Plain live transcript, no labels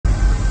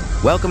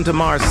Welcome to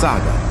Mars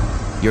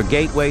Saga, your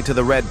gateway to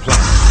the Red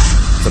Planet.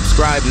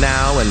 Subscribe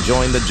now and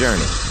join the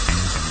journey.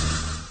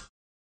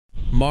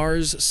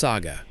 Mars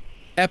Saga,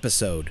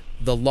 Episode: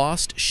 The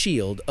Lost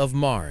Shield of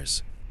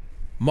Mars.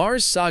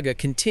 Mars Saga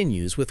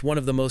continues with one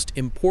of the most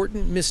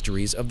important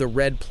mysteries of the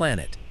Red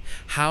Planet: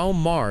 how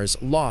Mars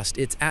lost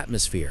its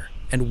atmosphere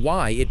and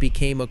why it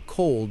became a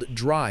cold,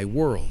 dry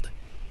world.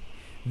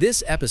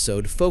 This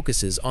episode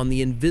focuses on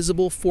the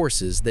invisible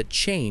forces that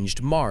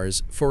changed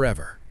Mars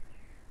forever.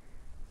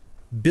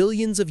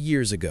 Billions of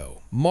years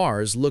ago,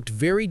 Mars looked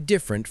very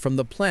different from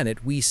the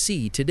planet we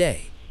see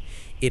today.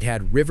 It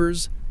had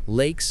rivers,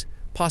 lakes,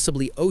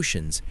 possibly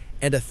oceans,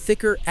 and a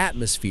thicker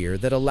atmosphere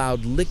that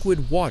allowed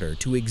liquid water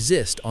to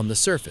exist on the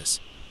surface.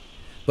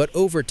 But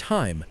over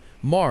time,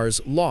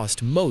 Mars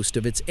lost most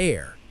of its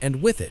air,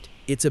 and with it,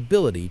 its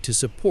ability to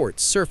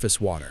support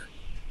surface water.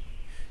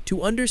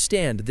 To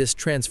understand this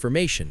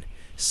transformation,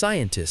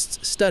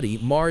 scientists study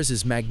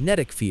Mars's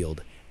magnetic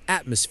field,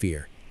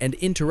 atmosphere, and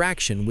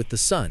interaction with the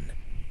Sun.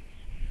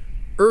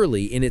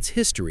 Early in its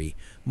history,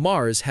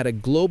 Mars had a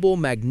global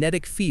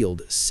magnetic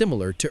field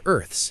similar to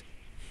Earth's.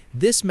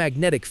 This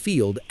magnetic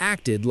field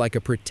acted like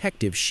a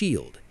protective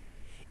shield.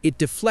 It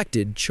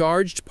deflected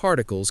charged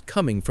particles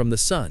coming from the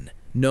Sun,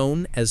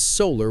 known as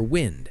solar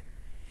wind.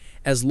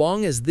 As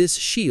long as this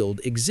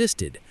shield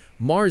existed,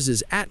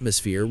 Mars's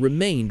atmosphere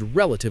remained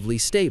relatively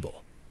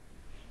stable.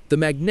 The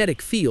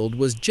magnetic field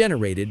was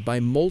generated by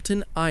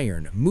molten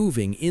iron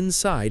moving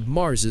inside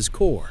Mars's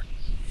core.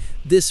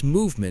 This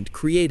movement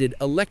created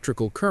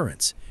electrical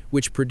currents,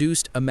 which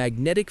produced a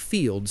magnetic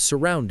field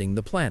surrounding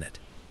the planet.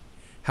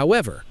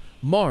 However,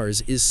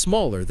 Mars is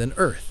smaller than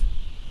Earth.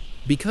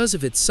 Because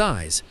of its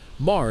size,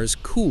 Mars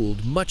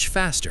cooled much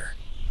faster.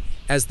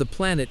 As the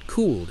planet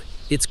cooled,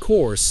 its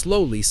core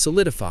slowly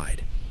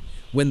solidified.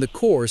 When the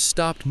core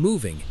stopped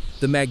moving,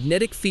 the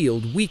magnetic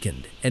field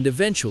weakened and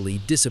eventually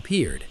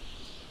disappeared.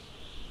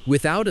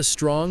 Without a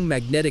strong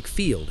magnetic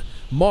field,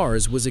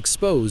 Mars was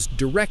exposed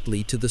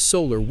directly to the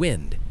solar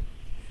wind.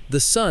 The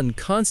Sun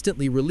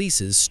constantly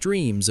releases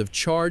streams of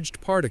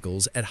charged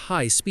particles at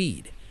high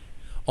speed.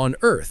 On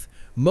Earth,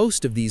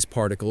 most of these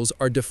particles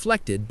are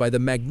deflected by the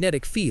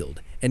magnetic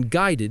field and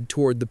guided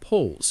toward the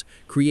poles,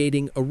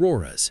 creating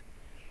auroras.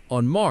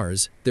 On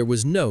Mars, there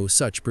was no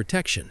such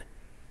protection.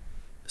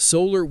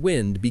 Solar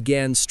wind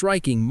began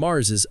striking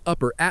Mars's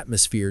upper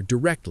atmosphere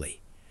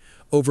directly.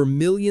 Over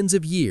millions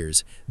of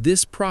years,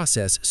 this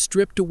process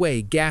stripped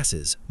away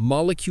gases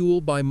molecule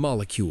by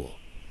molecule.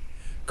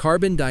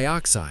 Carbon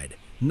dioxide,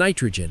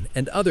 nitrogen,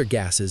 and other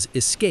gases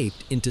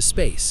escaped into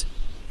space.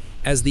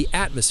 As the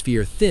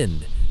atmosphere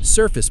thinned,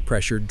 surface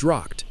pressure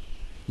dropped.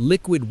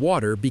 Liquid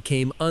water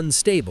became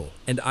unstable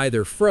and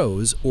either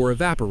froze or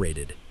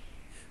evaporated.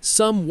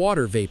 Some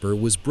water vapor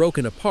was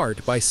broken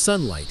apart by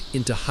sunlight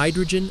into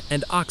hydrogen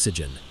and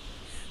oxygen.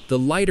 The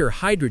lighter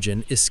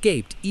hydrogen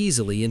escaped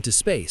easily into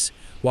space,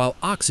 while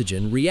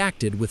oxygen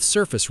reacted with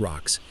surface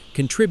rocks,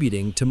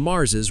 contributing to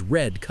Mars's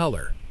red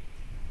color.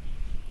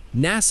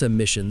 NASA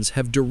missions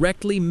have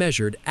directly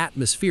measured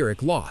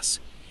atmospheric loss.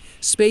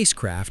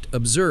 Spacecraft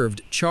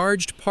observed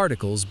charged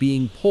particles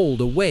being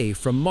pulled away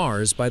from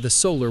Mars by the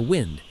solar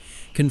wind,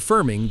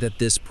 confirming that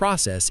this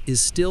process is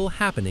still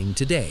happening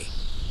today.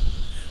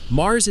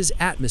 Mars's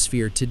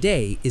atmosphere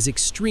today is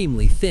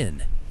extremely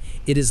thin.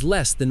 It is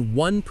less than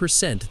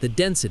 1% the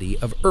density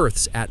of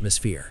Earth's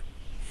atmosphere.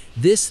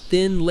 This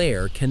thin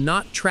layer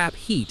cannot trap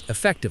heat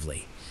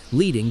effectively,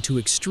 leading to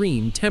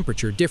extreme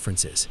temperature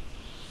differences.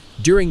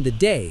 During the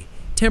day,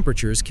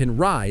 temperatures can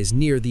rise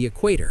near the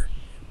equator,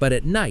 but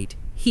at night,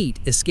 heat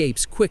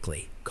escapes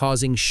quickly,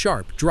 causing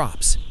sharp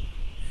drops.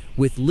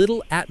 With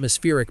little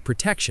atmospheric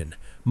protection,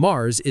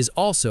 Mars is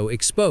also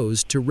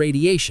exposed to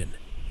radiation.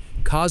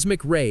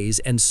 Cosmic rays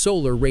and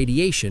solar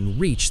radiation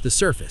reach the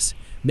surface,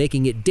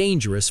 making it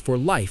dangerous for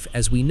life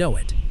as we know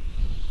it.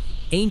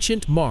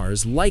 Ancient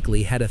Mars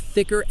likely had a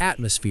thicker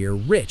atmosphere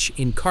rich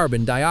in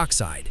carbon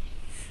dioxide.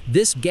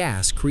 This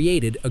gas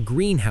created a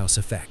greenhouse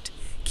effect,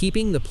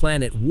 keeping the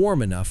planet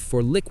warm enough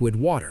for liquid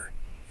water.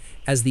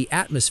 As the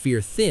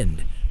atmosphere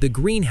thinned, the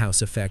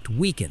greenhouse effect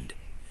weakened.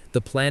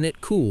 The planet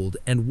cooled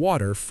and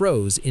water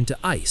froze into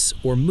ice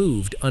or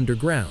moved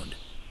underground.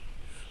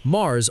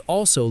 Mars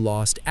also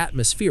lost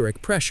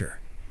atmospheric pressure.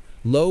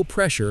 Low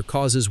pressure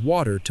causes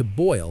water to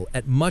boil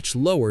at much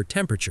lower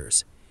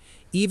temperatures.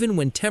 Even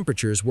when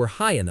temperatures were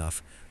high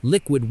enough,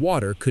 liquid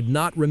water could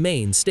not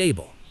remain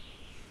stable.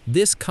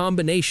 This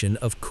combination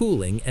of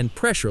cooling and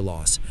pressure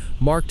loss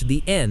marked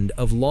the end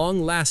of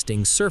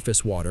long-lasting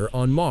surface water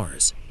on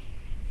Mars.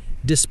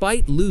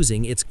 Despite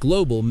losing its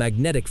global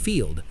magnetic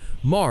field,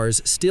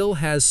 Mars still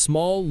has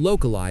small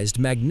localized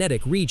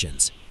magnetic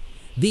regions.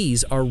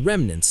 These are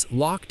remnants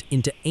locked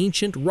into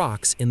ancient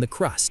rocks in the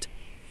crust.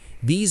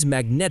 These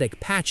magnetic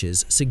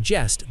patches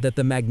suggest that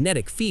the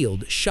magnetic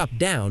field shut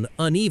down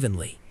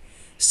unevenly.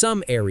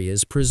 Some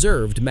areas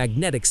preserved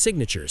magnetic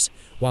signatures,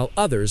 while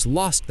others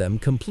lost them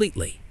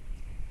completely.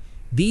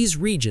 These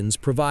regions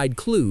provide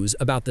clues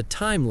about the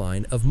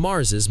timeline of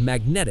Mars's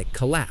magnetic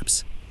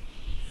collapse.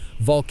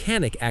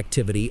 Volcanic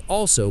activity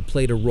also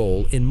played a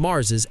role in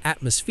Mars's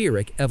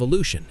atmospheric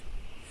evolution.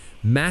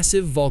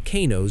 Massive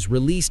volcanoes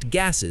released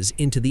gases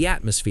into the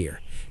atmosphere,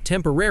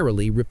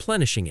 temporarily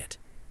replenishing it.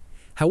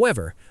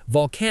 However,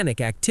 volcanic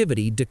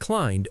activity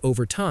declined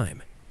over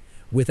time.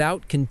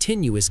 Without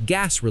continuous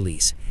gas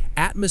release,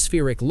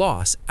 atmospheric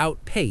loss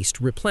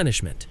outpaced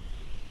replenishment.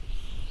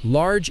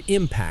 Large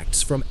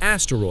impacts from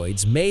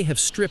asteroids may have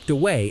stripped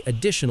away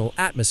additional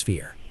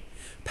atmosphere.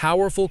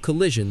 Powerful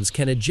collisions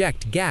can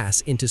eject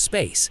gas into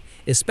space,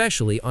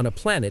 especially on a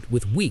planet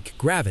with weak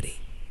gravity.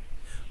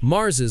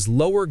 Mars's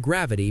lower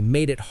gravity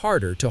made it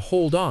harder to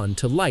hold on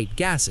to light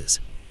gases.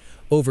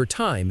 Over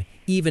time,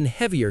 even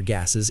heavier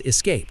gases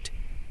escaped.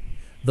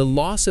 The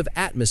loss of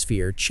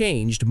atmosphere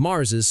changed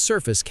Mars's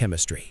surface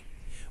chemistry.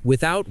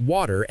 Without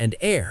water and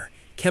air,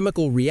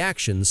 chemical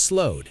reactions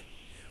slowed.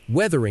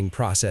 Weathering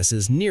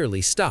processes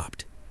nearly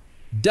stopped.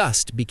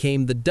 Dust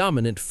became the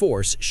dominant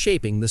force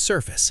shaping the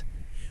surface.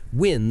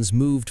 Winds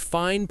moved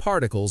fine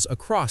particles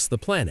across the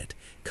planet,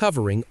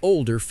 covering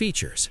older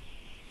features.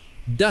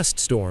 Dust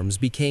storms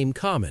became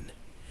common.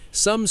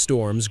 Some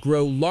storms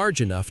grow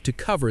large enough to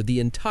cover the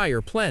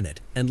entire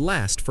planet and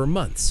last for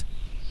months.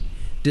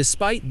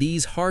 Despite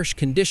these harsh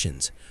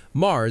conditions,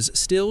 Mars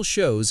still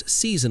shows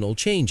seasonal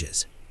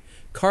changes.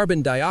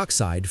 Carbon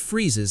dioxide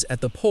freezes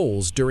at the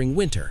poles during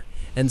winter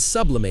and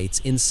sublimates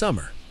in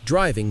summer,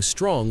 driving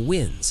strong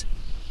winds.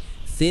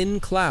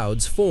 Thin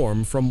clouds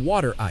form from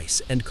water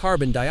ice and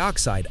carbon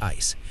dioxide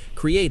ice,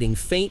 creating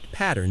faint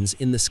patterns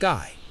in the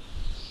sky.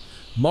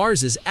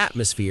 Mars's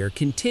atmosphere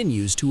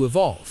continues to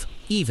evolve,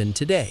 even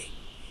today.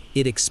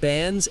 It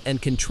expands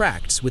and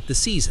contracts with the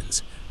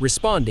seasons,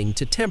 responding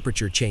to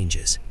temperature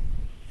changes.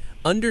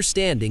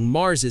 Understanding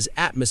Mars's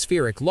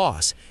atmospheric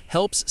loss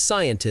helps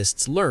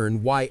scientists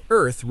learn why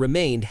Earth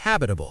remained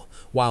habitable,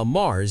 while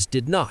Mars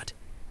did not.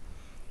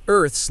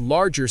 Earth's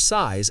larger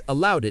size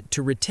allowed it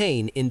to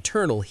retain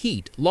internal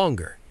heat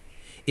longer.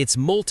 Its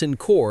molten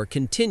core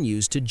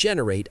continues to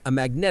generate a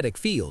magnetic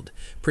field,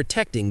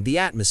 protecting the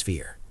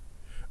atmosphere.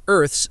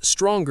 Earth's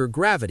stronger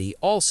gravity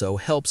also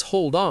helps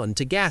hold on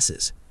to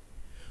gases.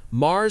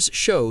 Mars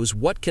shows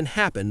what can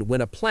happen when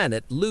a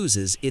planet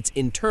loses its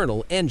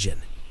internal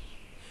engine.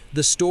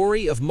 The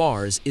story of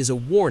Mars is a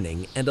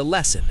warning and a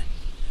lesson.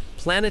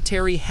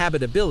 Planetary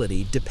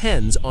habitability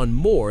depends on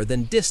more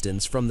than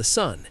distance from the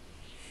Sun.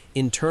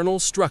 Internal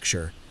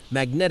structure,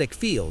 magnetic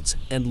fields,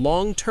 and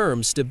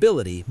long-term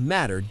stability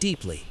matter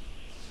deeply.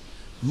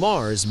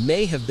 Mars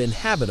may have been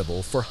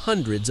habitable for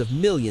hundreds of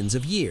millions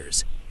of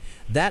years.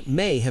 That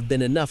may have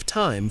been enough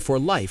time for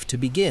life to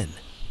begin.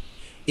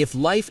 If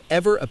life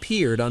ever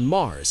appeared on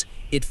Mars,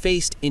 it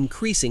faced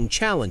increasing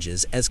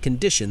challenges as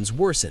conditions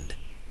worsened.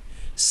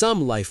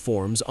 Some life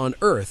forms on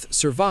Earth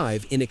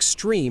survive in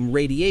extreme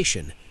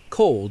radiation,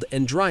 cold,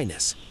 and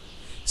dryness.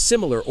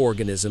 Similar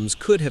organisms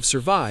could have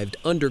survived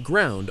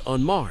underground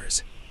on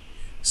Mars.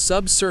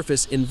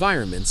 Subsurface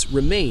environments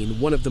remain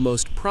one of the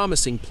most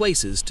promising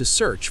places to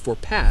search for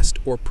past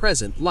or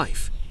present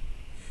life.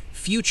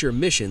 Future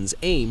missions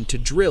aim to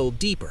drill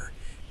deeper,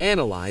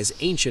 analyze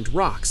ancient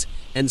rocks,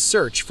 and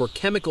search for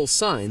chemical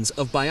signs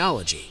of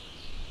biology.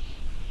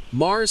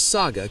 Mars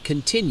Saga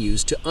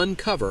continues to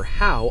uncover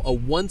how a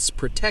once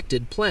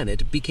protected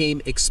planet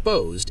became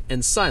exposed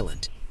and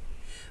silent.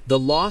 The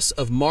loss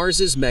of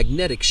Mars's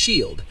magnetic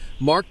shield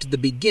marked the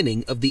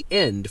beginning of the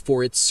end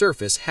for its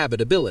surface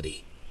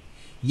habitability.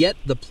 Yet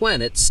the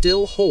planet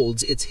still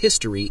holds its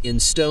history in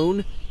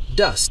stone,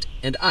 dust,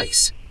 and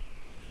ice.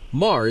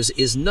 Mars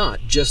is not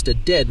just a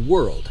dead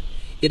world,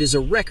 it is a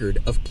record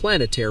of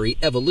planetary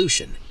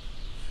evolution.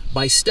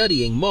 By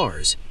studying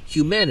Mars,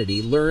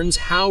 humanity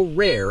learns how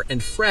rare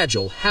and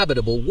fragile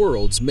habitable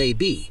worlds may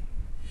be.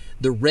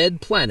 The red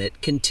planet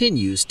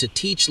continues to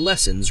teach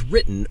lessons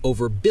written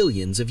over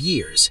billions of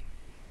years.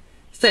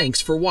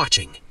 Thanks for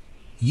watching.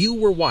 You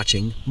were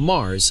watching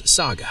Mars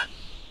Saga.